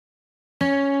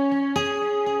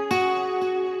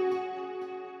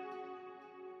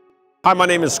Hi, my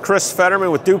name is Chris Federman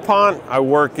with DuPont. I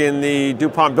work in the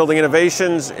DuPont Building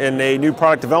Innovations in a new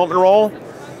product development role.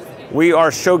 We are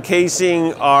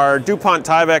showcasing our DuPont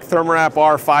Tyvek ThermaWrap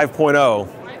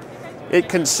R5.0. It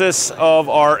consists of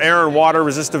our air and water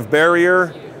resistive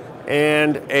barrier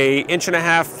and an 1.5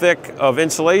 inch thick of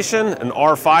insulation, an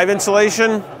R5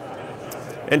 insulation.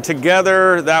 And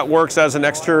together that works as an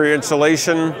exterior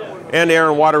insulation and air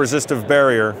and water resistive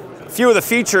barrier. A few of the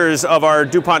features of our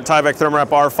DuPont Tyvek ThermaWrap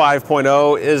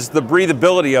R5.0 is the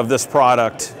breathability of this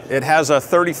product. It has a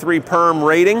 33 perm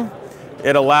rating.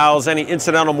 It allows any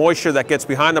incidental moisture that gets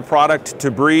behind the product to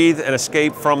breathe and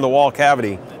escape from the wall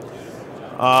cavity.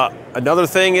 Another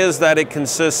thing is that it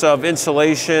consists of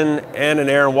insulation and an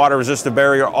air and water resistive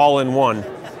barrier all in one.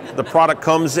 The product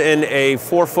comes in a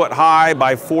 4 foot high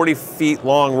by 40 feet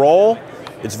long roll.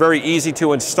 It's very easy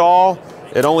to install.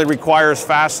 It only requires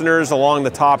fasteners along the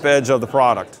top edge of the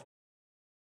product.